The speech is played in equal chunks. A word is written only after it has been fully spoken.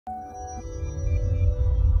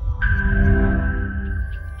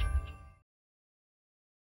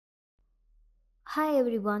Hi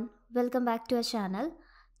everyone, welcome back to our channel.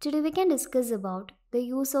 Today we can discuss about the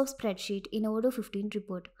use of spreadsheet in Odoo 15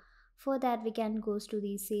 report. For that we can go to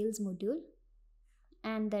the sales module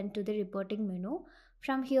and then to the reporting menu.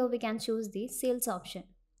 From here we can choose the sales option.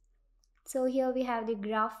 So here we have the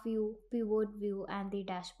graph view, pivot view and the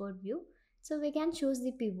dashboard view. So we can choose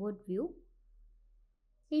the pivot view.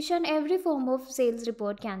 Each and every form of sales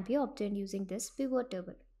report can be obtained using this pivot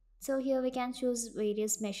table. So here we can choose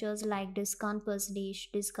various measures like discount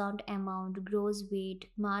percentage, discount amount, gross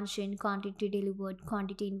weight, margin, quantity delivered,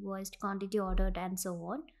 quantity invoiced, quantity ordered and so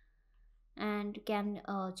on. And can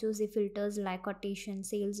choose the filters like quotation,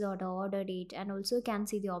 sales order, order date, and also can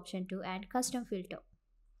see the option to add custom filter.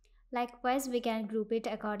 Likewise, we can group it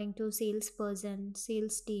according to salesperson,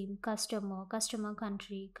 sales team, customer, customer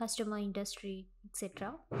country, customer industry,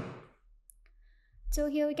 etc. So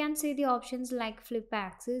here we can see the options like flip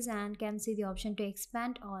axis and can see the option to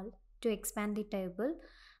expand all, to expand the table,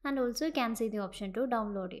 and also can see the option to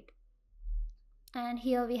download it. And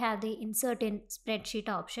here we have the insert in spreadsheet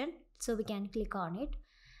option, so we can click on it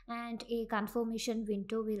and a confirmation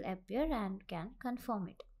window will appear and can confirm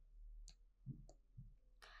it.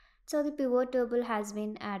 So the pivot table has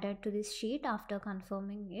been added to this sheet after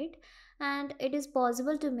confirming it, and it is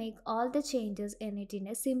possible to make all the changes in it in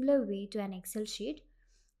a similar way to an Excel sheet.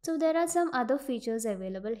 So there are some other features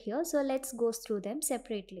available here, so let's go through them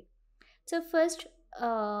separately. So first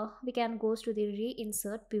we can go to the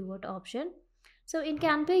reinsert pivot option. So it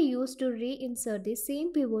can be used to reinsert the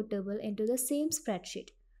same pivot table into the same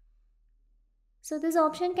spreadsheet. So this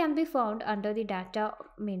option can be found under the data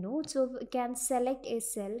menu. So we can select a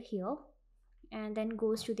cell here and then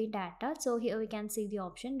goes to the data. So here we can see the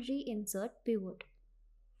option reinsert pivot.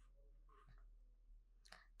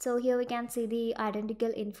 So here we can see the identical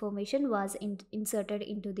information was inserted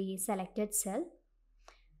into the selected cell.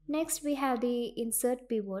 Next we have the insert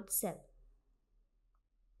pivot cell.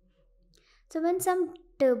 So when some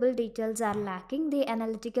table details are lacking, the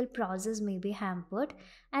analytical process may be hampered.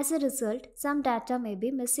 As a result, some data may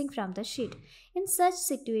be missing from the sheet. In such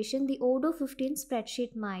situation, the Odoo 15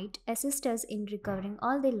 spreadsheet might assist us in recovering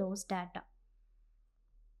all the lost data.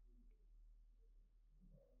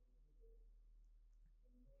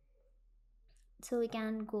 So we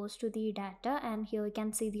can go to the data and here we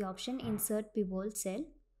can see the option insert pivot cell.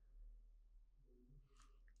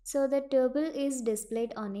 So the table is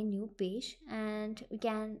displayed on a new page and we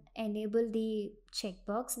can enable the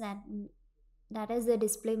checkbox that is the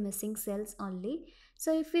display missing cells only.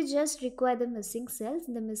 So if we just require the missing cells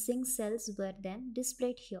were then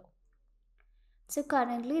displayed here. So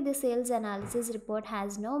currently the sales analysis report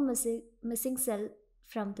has no missing cell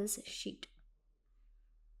from this sheet.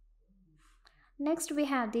 Next we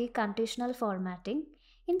have the conditional formatting.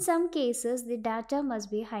 In some cases the data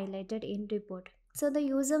must be highlighted in report. So the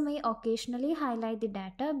user may occasionally highlight the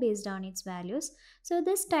data based on its values. So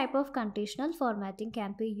this type of conditional formatting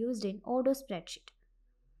can be used in Odoo spreadsheet.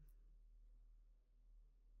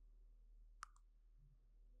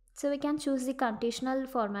 So we can choose the conditional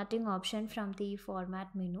formatting option from the format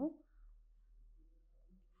menu.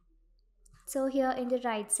 So here in the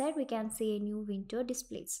right side we can see a new window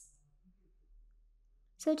displays.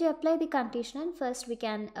 So to apply the conditional, first we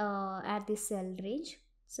can add the cell range.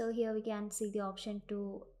 So here we can see the option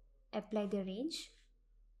to apply the range.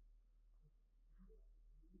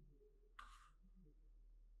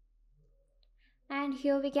 And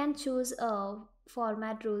here we can choose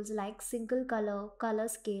format rules like single color, color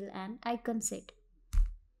scale and icon set.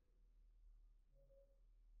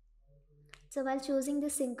 So while choosing the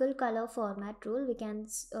single color format rule, we can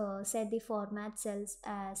set the format cells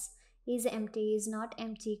as is empty, is not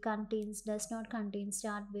empty, contains, does not contain,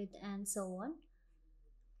 start with and so on.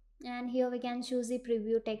 And here we can choose the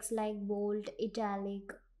preview text like bold,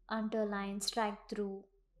 italic, underline, strike through,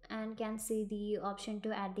 and can see the option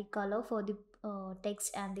to add the color for the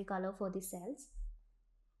text and the color for the cells.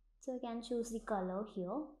 So we can choose the color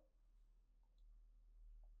here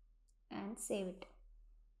and save it.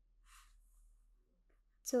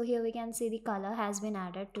 So here we can see the color has been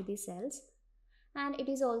added to the cells, and it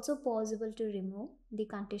is also possible to remove the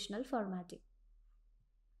conditional formatting.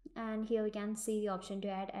 And here we can see the option to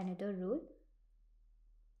add another rule.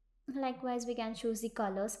 Likewise we can choose the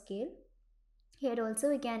color scale. Here also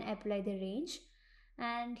we can apply the range,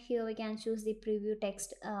 and here we can choose the preview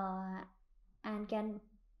text and can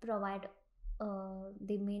provide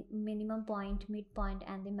the minimum point, midpoint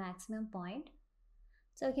and the maximum point.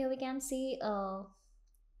 So here we can see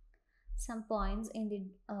some points in the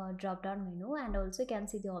drop down menu, and also can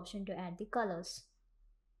see the option to add the colors.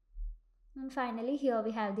 And finally here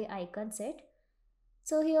we have the icon set.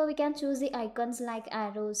 So here we can choose the icons like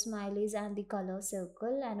arrows, smileys and the color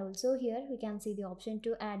circle, and also here we can see the option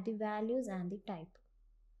to add the values and the type.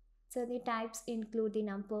 So the types include the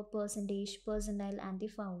number, percentage, percentile and the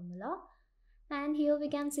formula. And here we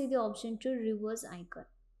can see the option to reverse icon.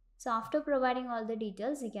 So after providing all the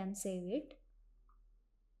details, you can save it.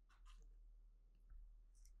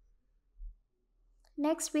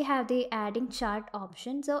 Next, we have the adding chart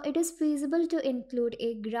option. So it is feasible to include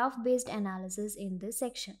a graph-based analysis in this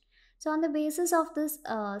section. So on the basis of this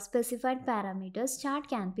specified parameters, chart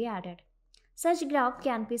can be added. Such graph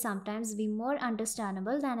can be sometimes be more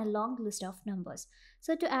understandable than a long list of numbers.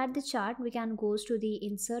 So to add the chart, we can go to the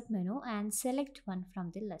insert menu and select one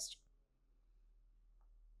from the list.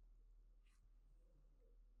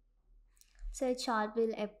 So a chart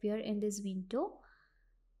will appear in this window,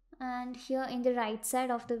 and here in the right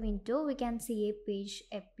side of the window we can see a page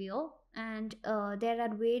appear, and there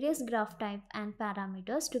are various graph type and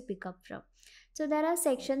parameters to pick up from. So there are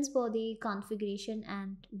sections for the configuration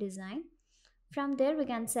and design. From there we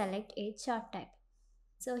can select a chart type.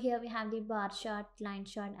 So here we have the bar chart, line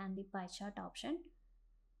chart and the pie chart option,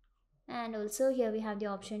 and also here we have the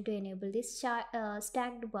option to enable this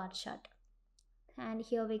stacked bar chart. And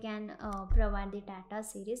here we can provide the data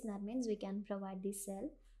series, that means we can provide the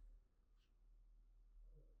cell.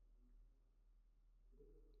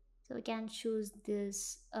 So we can choose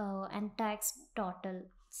this and tax total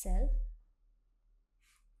cell.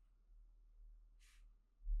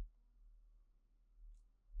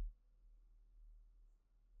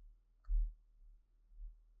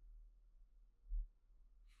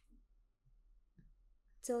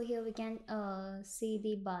 So here we can see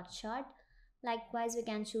the bar chart. Likewise, we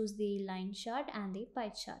can choose the line chart and the pie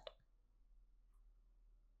chart.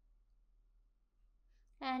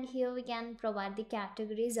 And here we can provide the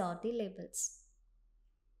categories or the labels.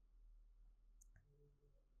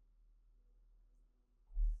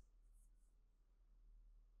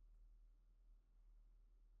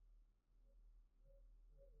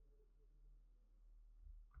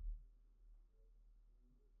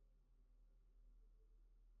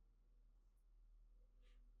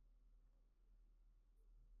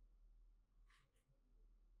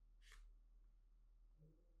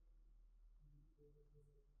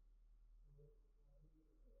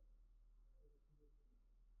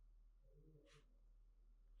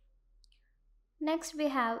 Next we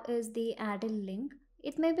have is the add a link.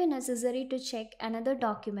 It may be necessary to check another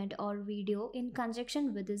document or video in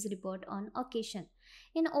conjunction with this report on occasion.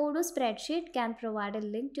 In Odoo spreadsheet can provide a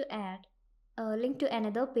link to add a link to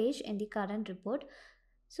another page in the current report.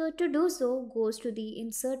 So to do so, goes to the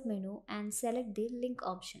insert menu and select the link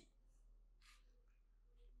option.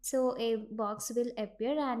 So a box will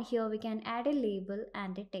appear, and here we can add a label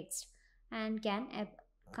and a text and can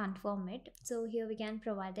confirm it. So here we can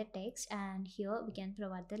provide the text and here we can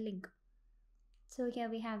provide the link. So here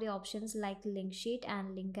we have the options like link sheet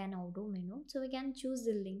and link and Odoo menu. So we can choose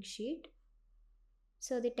the link sheet.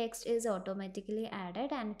 So the text is automatically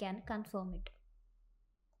added and can confirm it.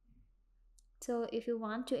 So if you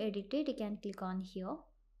want to edit it, you can click on here.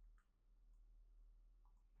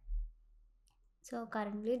 So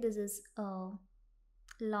currently this is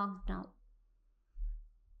logged now.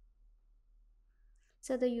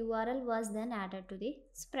 So the URL was then added to the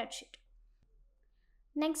spreadsheet.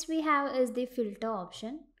 Next we have is the filter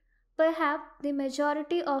option. Perhaps the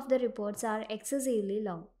majority of the reports are excessively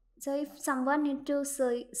long. So if someone need to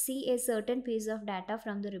see a certain piece of data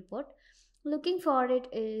from the report, looking for it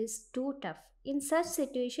is too tough. In such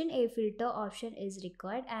situation, a filter option is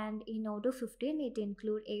required, and in Odoo 15 it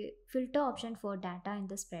include a filter option for data in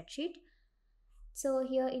the spreadsheet. So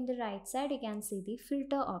here in the right side you can see the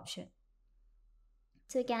filter option.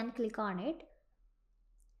 So you can click on it,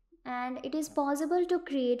 and it is possible to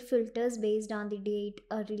create filters based on the date,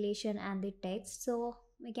 relation and the text. So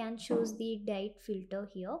we can choose the date filter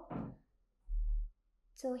here.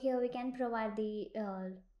 So here we can provide the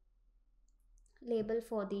label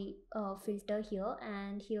for the filter here,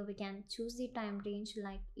 and here we can choose the time range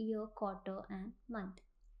like year, quarter and month.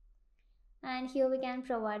 And here we can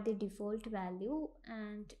provide the default value,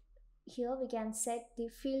 and here we can set the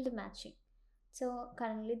field matching. So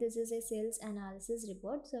currently this is a sales analysis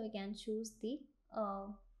report, so we can choose the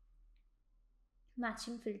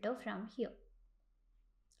matching filter from here.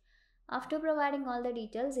 After providing all the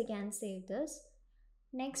details, you can save this.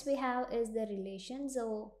 Next we have is the relation.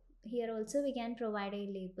 So here also we can provide a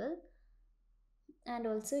label, and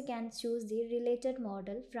also you can choose the related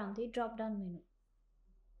model from the drop down menu.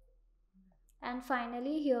 And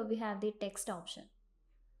finally here we have the text option.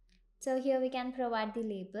 So here we can provide the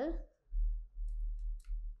label,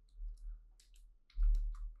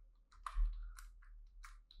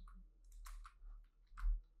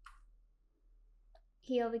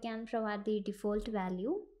 Here we can provide the default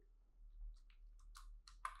value.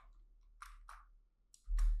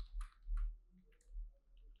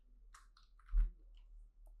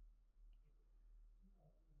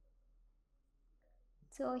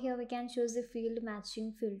 So here we can choose the field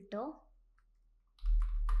matching filter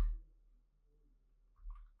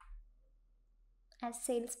as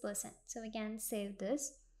salesperson. So we can save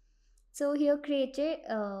this. So here created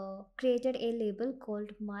a label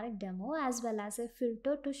called mark demo as well as a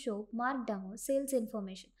filter to show mark demo sales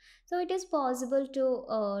information. So it is possible to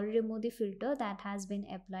remove the filter that has been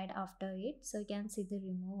applied after it. So you can see the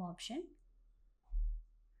remove option.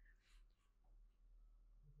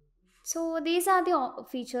 So these are the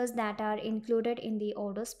features that are included in the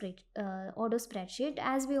Odoo spreadsheet.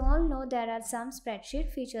 As we all know, there are some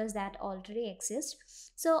spreadsheet features that already exist.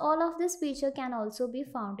 So all of this feature can also be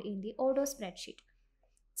found in the Odoo spreadsheet.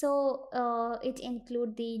 So it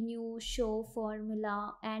include the new show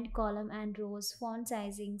formula and column and rows, font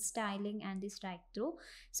sizing, styling, and the strike through.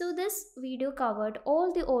 So this video covered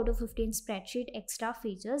all the Odoo 15 spreadsheet extra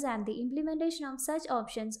features, and the implementation of such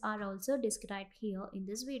options are also described here in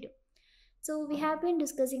this video. So we have been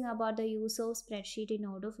discussing about the use of spreadsheet in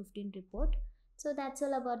Odoo 15 report. So that's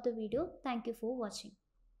all about the video. Thank you for watching.